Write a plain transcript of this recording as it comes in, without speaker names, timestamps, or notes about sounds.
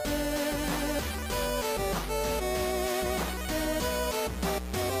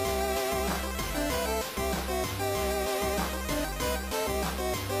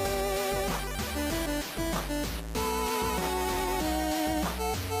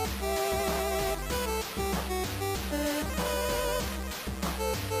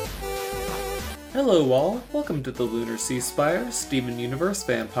Hello all, welcome to the Lunar Sea Spire Steven Universe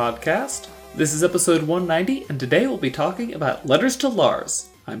fan podcast. This is episode 190, and today we'll be talking about Letters to Lars.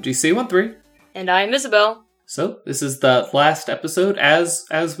 I'm GC13. And I'm Isabel. So, this is the last episode. As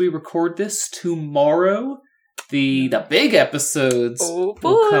we record this, tomorrow, the big episodes will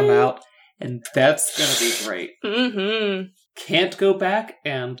come out, and that's gonna be great. Mm-hmm. Can't go back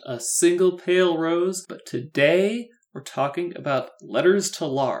and a single pale rose, but today we're talking about Letters to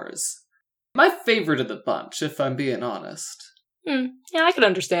Lars. My favorite of the bunch, if I'm being honest. Yeah, I could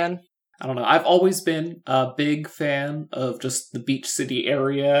understand. I don't know, I've always been a big fan of just the Beach City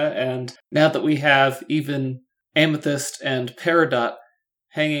area, and now that we have even Amethyst and Peridot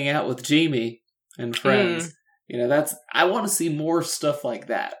hanging out with Jamie and friends, I want to see more stuff like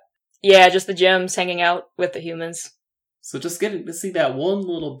that. Yeah, just the gems hanging out with the humans. So just getting to see that one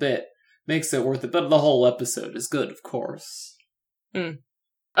little bit makes it worth it, but the whole episode is good, of course.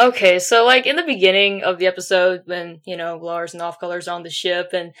 Okay, so in the beginning of the episode when, Lars and Off-Color's on the ship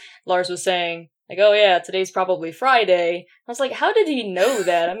and Lars was saying, oh yeah, today's probably Friday. I was like, how did he know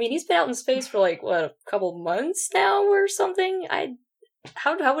that? I mean, he's been out in space for a couple months now or something?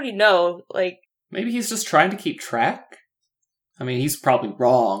 How would he know? Maybe he's just trying to keep track? I mean, he's probably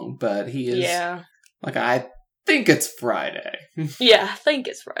wrong, but he is... Yeah. I think it's Friday. Yeah, I think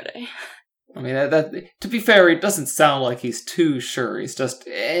it's Friday. I mean, that to be fair, it doesn't sound like he's too sure. He's just,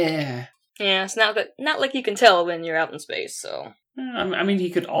 Yeah, it's not like you can tell when you're out in space, so... I mean, he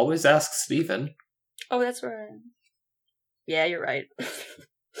could always ask Steven. Oh, that's right. Yeah, you're right.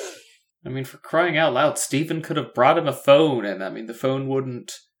 I mean, for crying out loud, Steven could have brought him a phone, and the phone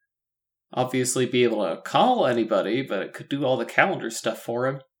wouldn't obviously be able to call anybody, but it could do all the calendar stuff for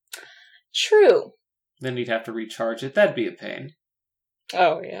him. True. Then he'd have to recharge it. That'd be a pain.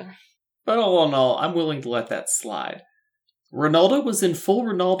 Oh, yeah. But all in all, I'm willing to let that slide. Ronaldo was in full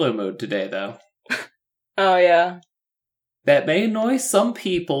Ronaldo mode today, though. Oh, yeah. That may annoy some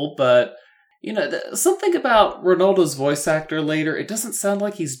people, but, something about Ronaldo's voice actor later, it doesn't sound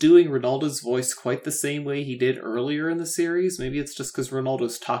like he's doing Ronaldo's voice quite the same way he did earlier in the series. Maybe it's just because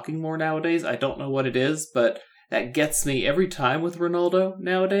Ronaldo's talking more nowadays. I don't know what it is, but that gets me every time with Ronaldo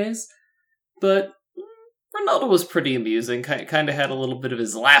nowadays. But Ronaldo was pretty amusing. Kind of had a little bit of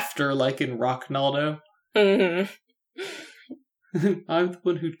his laughter, like in Rocknaldo. Mm-hmm. I'm the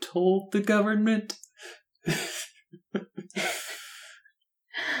one who told the government.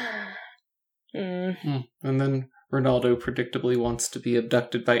 And then Ronaldo predictably wants to be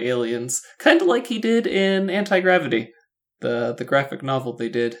abducted by aliens. Kind of like he did in Anti-Gravity, the graphic novel they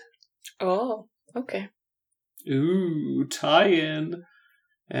did. Oh, okay. Ooh, tie-in.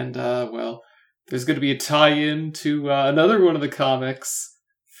 And, there's going to be a tie-in to another one of the comics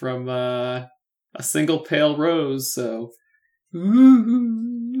from A Single Pale Rose, so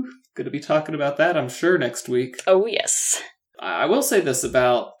going to be talking about that, I'm sure, next week. Oh, yes. I will say this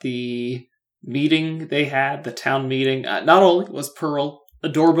about the meeting they had, the town meeting. Not only was Pearl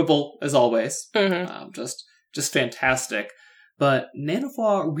adorable, as always, just fantastic, but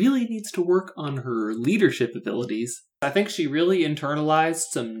Nanova really needs to work on her leadership abilities. I think she really internalized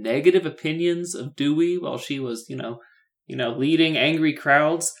some negative opinions of Dewey while she was, leading angry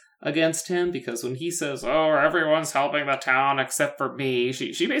crowds against him, because when he says, oh, everyone's helping the town except for me,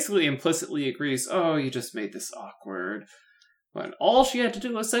 she basically implicitly agrees, oh, you just made this awkward. When all she had to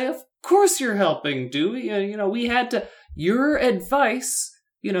do was say, of course you're helping, Dewey, and, we had to, your advice,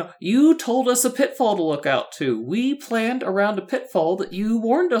 you told us a pitfall to look out to. We planned around a pitfall that you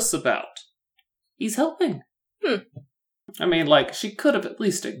warned us about. He's helping. I mean, she could have at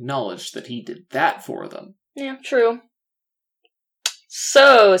least acknowledged that he did that for them. Yeah, true.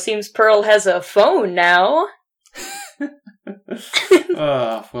 So, it seems Pearl has a phone now.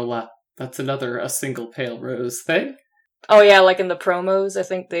 That's another A Single Pale Rose thing. Oh yeah, in the promos, I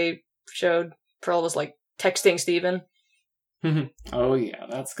think they showed Pearl was, texting Steven. Oh yeah,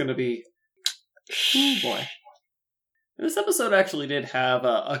 that's gonna be... Oh boy. This episode actually did have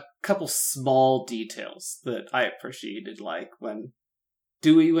a couple small details that I appreciated, like when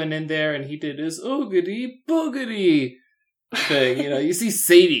Dewey went in there and he did his oogity boogity thing. You see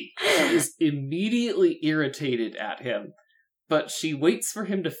Sadie is immediately irritated at him, but she waits for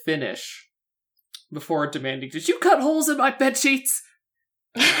him to finish before demanding, did you cut holes in my bedsheets?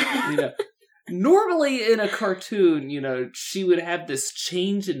 Normally in a cartoon, she would have this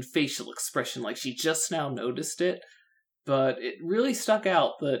change in facial expression, like she just now noticed it. But it really stuck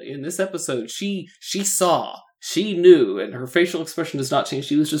out that in this episode, she saw, she knew, and her facial expression does not change.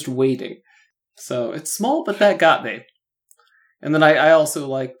 She was just waiting. So it's small, but that got me. And then I also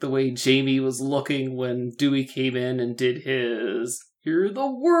like the way Jamie was looking when Dewey came in and did his here are the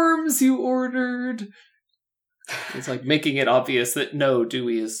worms you ordered. It's like making it obvious that no,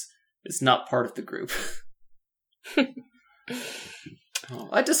 Dewey is not part of the group. Oh,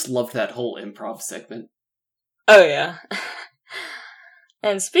 I just loved that whole improv segment. Oh, yeah.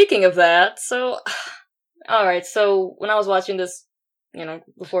 And speaking of that, alright, so when I was watching this,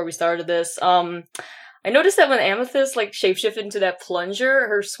 before we started this, I noticed that when Amethyst, shapeshifted into that plunger,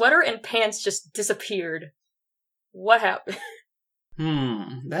 her sweater and pants just disappeared. What happened?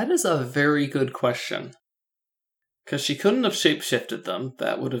 That is a very good question. Because she couldn't have shapeshifted them.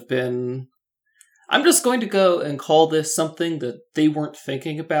 That would have been... I'm just going to go and call this something that they weren't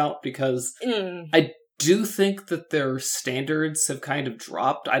thinking about, because I do think that their standards have kind of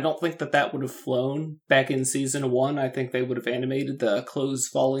dropped. I don't think that would have flown back in season 1. I think they would have animated the clothes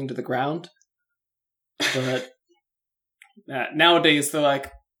falling to the ground. But nowadays they're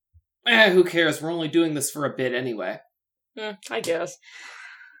like, who cares? We're only doing this for a bit anyway. I guess.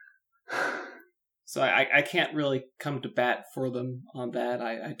 So I can't really come to bat for them on that.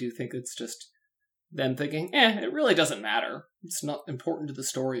 I do think it's just them thinking, it really doesn't matter. It's not important to the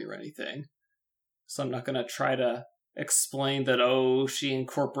story or anything. So I'm not going to try to explain that, she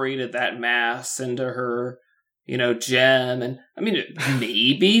incorporated that mass into her, gem. And,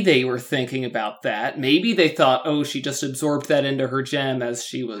 maybe they were thinking about that. Maybe they thought, she just absorbed that into her gem as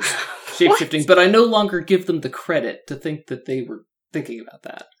she was shapeshifting. But I no longer give them the credit to think that they were thinking about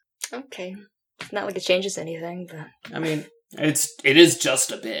that. Okay. It's not like it changes anything, but... it is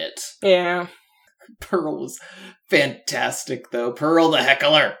just a bit. Yeah. Pearl was fantastic, though. Pearl the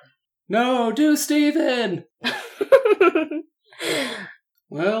heckler. No, do Steven!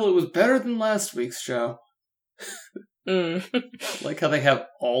 Well, it was better than last week's show. Like how they have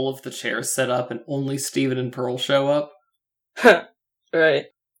all of the chairs set up and only Steven and Pearl show up. Right.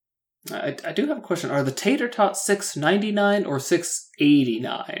 I do have a question. Are the tater tots $6.99 or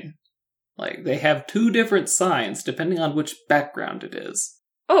 $6.89? They have 2 different signs depending on which background it is.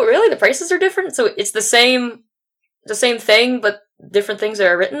 Oh, really? The prices are different? So it's the same thing, but different things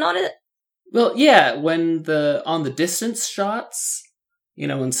are written on it? Well, yeah, on the distance shots,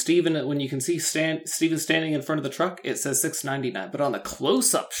 when you can see Steven standing in front of the truck, it says $6.99, but on the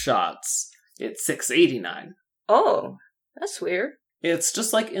close-up shots, it's $6.89. Oh, that's weird. It's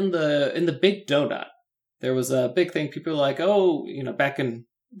just like in the Big Donut. There was a big thing, people were like, back in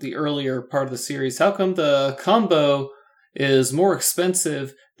the earlier part of the series, how come the combo is more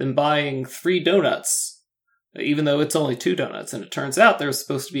expensive than buying 3 donuts, even though it's only 2 donuts? And it turns out there's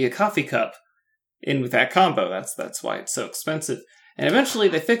supposed to be a coffee cup in with that combo. That's why it's so expensive. And eventually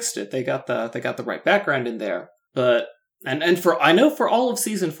they fixed it. They got the right background in there. But I know for all of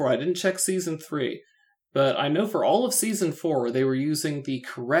season 4, I didn't check season 3, but I know for all of season 4 they were using the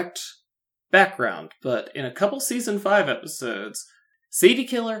correct background. But in a couple season 5 episodes, Sadie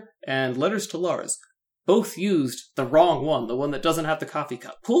Killer and Letters to Lars both used the wrong one, the one that doesn't have the coffee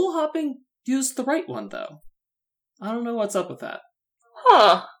cup. Pool Hopping used the right one, though. I don't know what's up with that.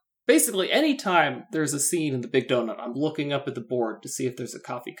 Huh. Basically, anytime there's a scene in the Big Donut, I'm looking up at the board to see if there's a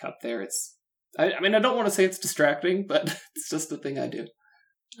coffee cup there. I don't want to say it's distracting, but it's just a thing I do.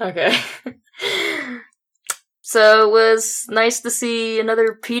 Okay. So it was nice to see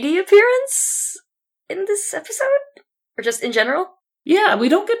another PD appearance in this episode? Or just in general? Yeah, we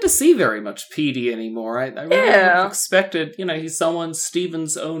don't get to see very much PD anymore. I really would have expected, he's someone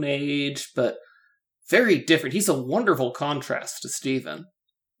Steven's own age, but very different. He's a wonderful contrast to Steven.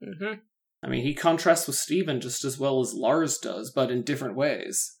 Mm-hmm. He contrasts with Steven just as well as Lars does, but in different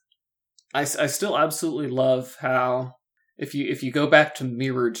ways. I still absolutely love how, if you go back to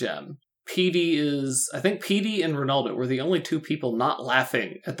Mirror Gem, I think PD and Ronaldo were the only 2 people not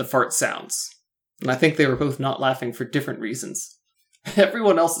laughing at the fart sounds. And I think they were both not laughing for different reasons.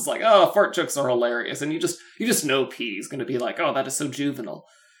 Everyone else is like, fart jokes are hilarious, and you just know PD's going to be like, that is so juvenile.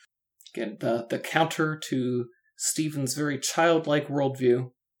 Again, the counter to Steven's very childlike worldview.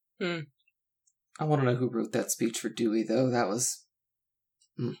 I want to know who wrote that speech for Dewey, though. That was...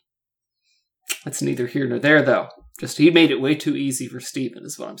 That's neither here nor there, though. Just he made it way too easy for Steven,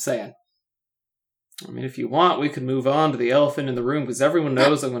 is what I'm saying. If you want, we could move on to the elephant in the room, because everyone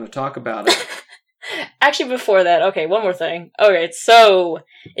knows I'm going to talk about it. Actually, before that, okay, one more thing. Alright, so,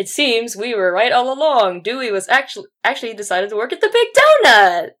 it seems we were right all along. Dewey was actually decided to work at the Big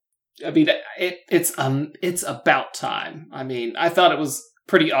Donut! It's about time. I thought it was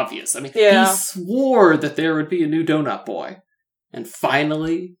pretty obvious. Yeah. He swore that there would be a new Donut Boy. And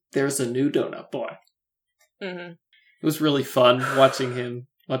finally, there's a new Donut Boy. Mm-hmm. It was really fun watching him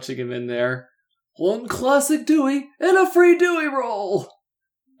in there. 1 classic Dewey and a free Dewey roll!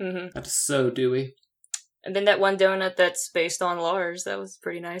 Mm-hmm. That's so Dewey. And then that one donut that's based on Lars, that was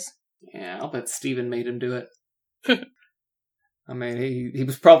pretty nice. Yeah, I'll bet Steven made him do it. I mean, he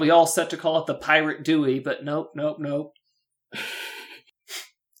was probably all set to call it the Pirate Dewey, but nope.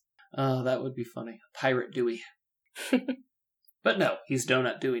 That would be funny. Pirate Dewey. But no, he's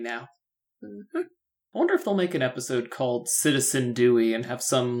Donut Dewey now. Mm-hmm. I wonder if they'll make an episode called Citizen Dewey and have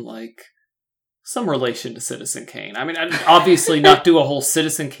some relation to Citizen Kane. I mean, I'd obviously not do a whole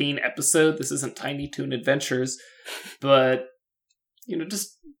Citizen Kane episode. This isn't Tiny Toon Adventures. But,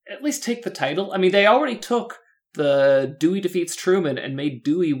 just at least take the title. I mean, they already took the Dewey Defeats Truman and made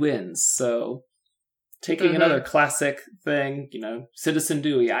Dewey Wins, so taking another classic thing, Citizen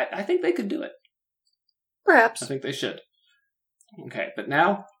Dewey, I think they could do it. Perhaps. I think they should. Okay, but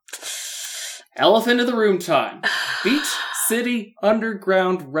now, elephant in the room time. Beach City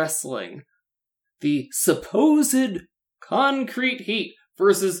Underground Wrestling. The supposed Concrete Heat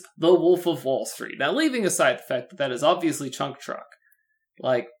versus the Wolf of Wall Street. Now, leaving aside the fact that is obviously Chunk Truck.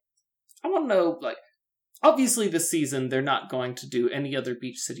 I want to know, obviously this season they're not going to do any other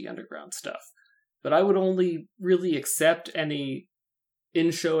Beach City Underground stuff. But I would only really accept any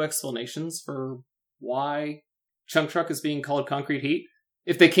in-show explanations for why Chunk Truck is being called Concrete Heat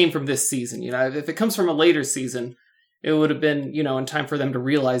if they came from this season. If it comes from a later season, it would have been, in time for them to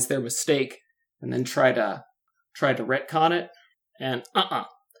realize their mistake and then try to retcon it. And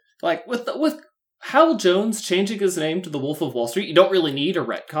with Hal Jones changing his name to the Wolf of Wall Street, you don't really need a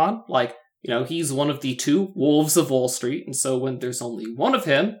retcon. He's one of the two Wolves of Wall Street, and so when there's only one of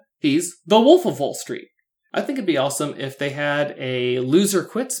him, he's the Wolf of Wall Street. I think it'd be awesome if they had a loser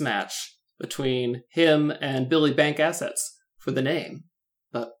quits match between him and Billy Bank Assets for the name.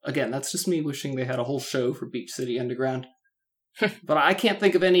 But again, that's just me wishing they had a whole show for Beach City Underground. But I can't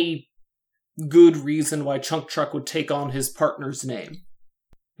think of any good reason why Chunk Truck would take on his partner's name.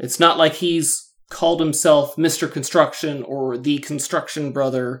 It's not like he's called himself Mr. Construction or the Construction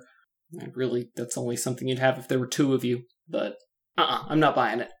Brother. Really, that's only something you'd have if there were two of you. But, I'm not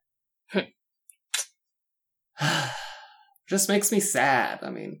buying it. Just makes me sad. I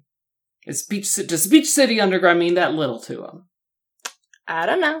mean, does Beach City Underground mean that little to him? I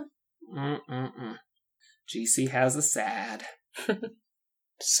don't know. GC has a sad.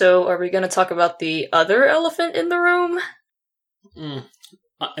 So, are we going to talk about the other elephant in the room?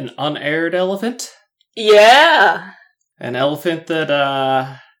 An unaired elephant? Yeah! An elephant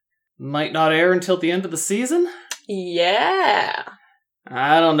that, might not air until the end of the season? Yeah!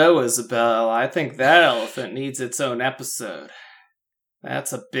 I don't know, Isabel. I think that elephant needs its own episode.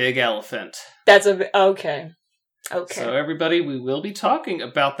 That's a big elephant. Okay. So everybody, we will be talking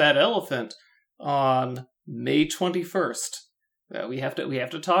about that elephant on May 21st. We have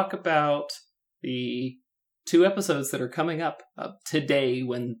to talk about the 2 episodes that are coming up today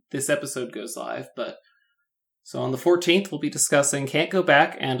when this episode goes live. But so on the 14th, we'll be discussing Can't Go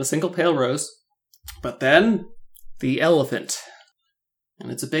Back and A Single Pale Rose. But then the elephant.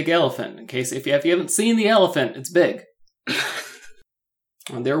 And it's a big elephant. In case if you haven't seen the elephant, it's big.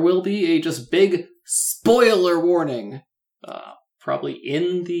 And there will be a just big spoiler warning, probably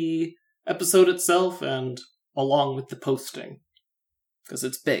in the episode itself and along with the posting, because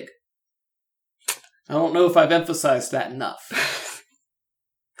it's big. I don't know if I've emphasized that enough.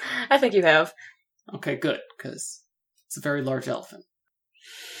 I think you have. Okay, good, because it's a very large elephant.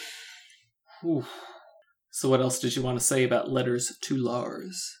 Whew. So what else did you want to say about Letters to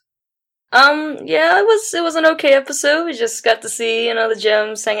Lars? Yeah, it was an okay episode. We just got to see, the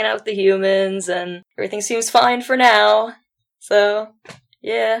gems hanging out with the humans, and everything seems fine for now. So,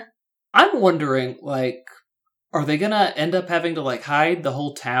 yeah. I'm wondering, are they gonna end up having to, hide the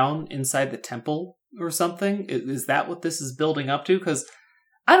whole town inside the temple or something? Is that what this is building up to? Because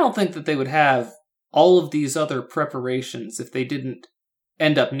I don't think that they would have all of these other preparations if they didn't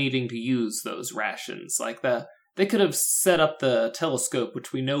end up needing to use those rations. They could have set up the telescope,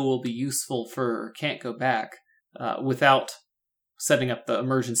 which we know will be useful for Can't Go Back, without setting up the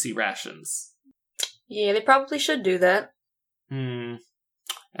emergency rations. Yeah, they probably should do that.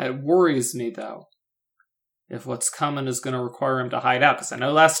 It worries me, though, if what's coming is going to require him to hide out, because I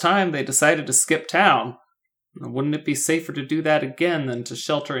know last time they decided to skip town. Wouldn't it be safer to do that again than to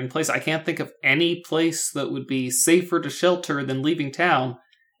shelter in place? I can't think of any place that would be safer to shelter than leaving town,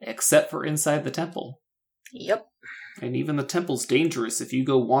 except for inside the temple. Yep. And even the temple's dangerous if you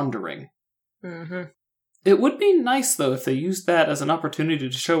go wandering. Mm-hmm. It would be nice, though, if they used that as an opportunity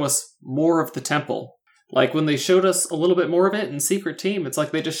to show us more of the temple. When they showed us a little bit more of it in Secret Team, it's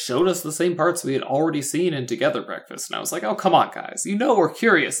like they just showed us the same parts we had already seen in Together Breakfast. And I was like, oh, come on, guys. We're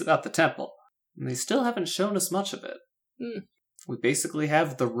curious about the temple. And they still haven't shown us much of it. we basically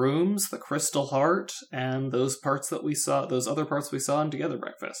have the rooms, the Crystal Heart, and those other parts we saw in Together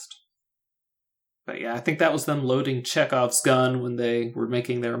Breakfast. But yeah, I think that was them loading Chekhov's gun when they were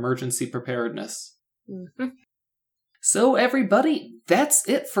making their emergency preparedness. Mm-hmm. So everybody, that's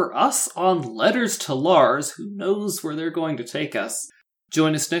it for us on Letters to Lars. Who knows where they're going to take us?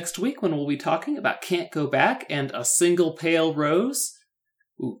 Join us next week when we'll be talking about Can't Go Back and A Single Pale Rose.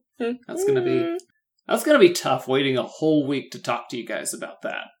 Ooh, that's gonna be tough waiting a whole week to talk to you guys about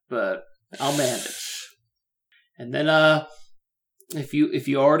that, but I'll manage. And then if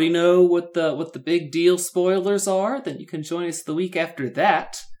you already know what the big deal spoilers are, then you can join us the week after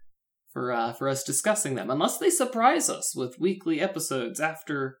that for us discussing them. Unless they surprise us with weekly episodes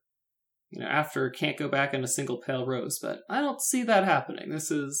after Can't Go Back in A Single Pale Rose, but I don't see that happening.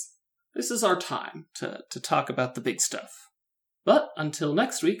 This is our time to talk about the big stuff. But until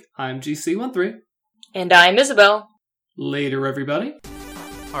next week, I'm GC13. And I'm Isabel. Later, everybody.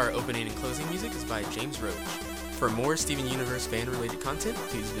 Our opening and closing music is by James Roach. For more Steven Universe fan-related content,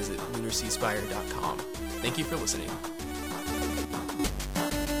 please visit LunarSeaSpire.com. Thank you for listening.